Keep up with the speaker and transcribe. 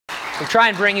We'll try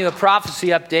and bring you a prophecy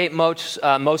update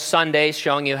most Sundays,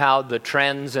 showing you how the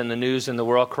trends and the news in the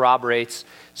world corroborates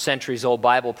centuries-old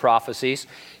Bible prophecies.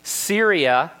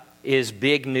 Syria is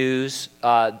big news,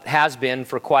 has been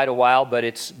for quite a while, but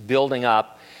it's building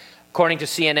up. According to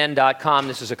CNN.com,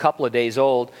 this is a couple of days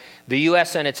old, the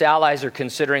U.S. and its allies are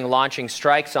considering launching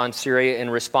strikes on Syria in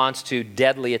response to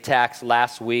deadly attacks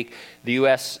last week. The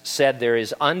U.S. said there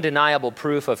is undeniable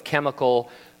proof of chemical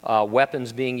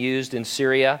weapons being used in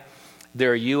Syria.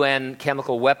 There are UN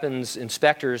chemical weapons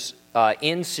inspectors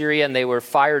in Syria, and they were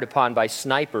fired upon by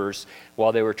snipers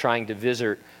while they were trying to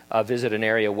visit an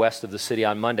area west of the city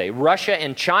on Monday. Russia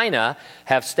and China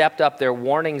have stepped up their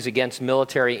warnings against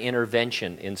military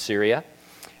intervention in Syria.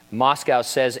 Moscow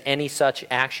says any such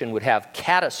action would have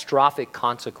catastrophic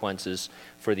consequences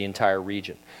for the entire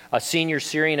region. A senior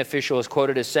Syrian official is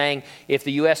quoted as saying, "If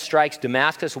the U.S. strikes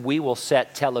Damascus, we will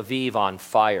set Tel Aviv on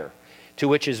fire." To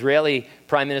which Israeli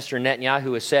Prime Minister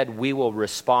Netanyahu has said, "We will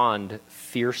respond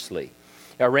fiercely."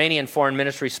 Iranian Foreign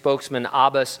Ministry spokesman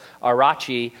Abbas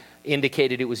Araghchi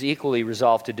indicated it was equally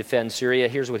resolved to defend Syria.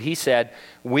 Here's what he said: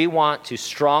 "We want to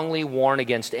strongly warn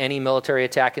against any military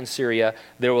attack in Syria.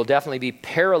 There will definitely be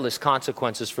perilous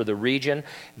consequences for the region.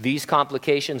 These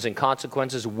complications and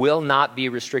consequences will not be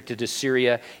restricted to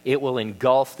Syria. It will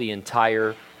engulf the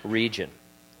entire region."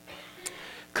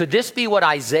 Could this be what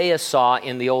Isaiah saw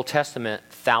in the Old Testament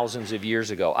thousands of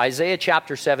years ago? Isaiah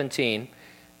chapter 17,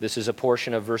 this is a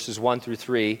portion of verses 1 through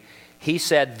 3. He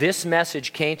said, "This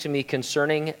message came to me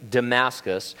concerning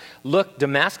Damascus. Look,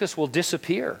 Damascus will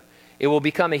disappear. It will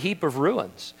become a heap of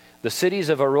ruins. The cities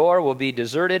of Aroer will be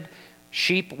deserted.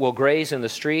 Sheep will graze in the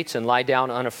streets and lie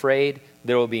down unafraid.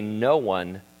 There will be no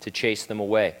one to chase them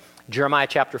away." Jeremiah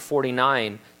chapter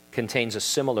 49 contains a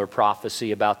similar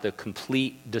prophecy about the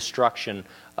complete destruction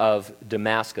of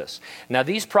Damascus. Now,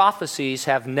 these prophecies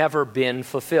have never been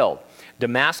fulfilled.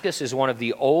 Damascus is one of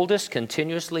the oldest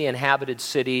continuously inhabited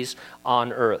cities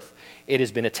on earth. It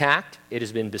has been attacked, it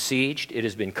has been besieged, it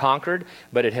has been conquered,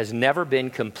 but it has never been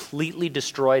completely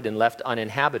destroyed and left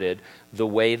uninhabited the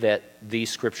way that these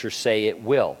scriptures say it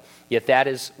will. Yet that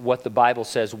is what the Bible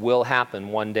says will happen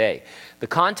one day. The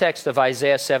context of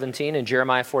Isaiah 17 and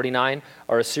Jeremiah 49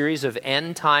 are a series of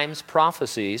end times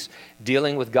prophecies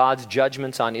dealing with God's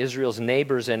judgments on Israel's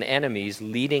neighbors and enemies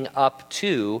leading up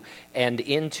to and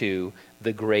into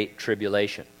the Great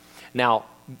Tribulation. Now,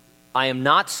 I am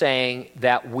not saying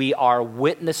that we are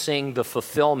witnessing the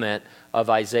fulfillment of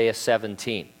Isaiah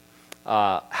 17.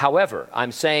 However,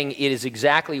 I'm saying it is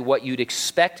exactly what you'd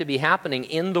expect to be happening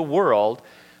in the world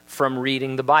from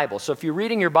reading the Bible. So if you're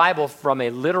reading your Bible from a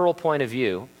literal point of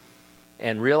view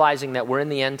and realizing that we're in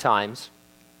the end times,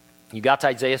 you got to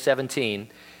Isaiah 17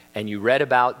 and you read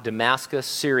about Damascus,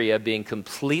 Syria being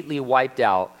completely wiped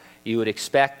out, you would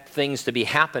expect things to be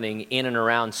happening in and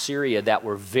around Syria that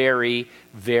were very,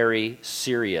 very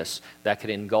serious, that could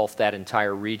engulf that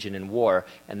entire region in war,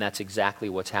 and that's exactly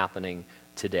what's happening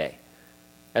today.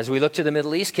 As we look to the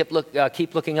Middle East,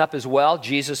 keep looking up as well.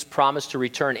 Jesus promised to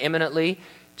return imminently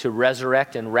to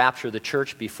resurrect and rapture the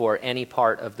church before any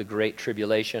part of the Great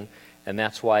Tribulation, and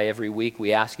that's why every week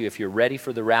we ask you if you're ready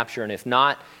for the rapture, and if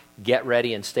not, get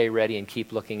ready and stay ready and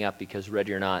keep looking up, because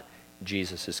ready or not,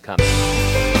 Jesus is coming.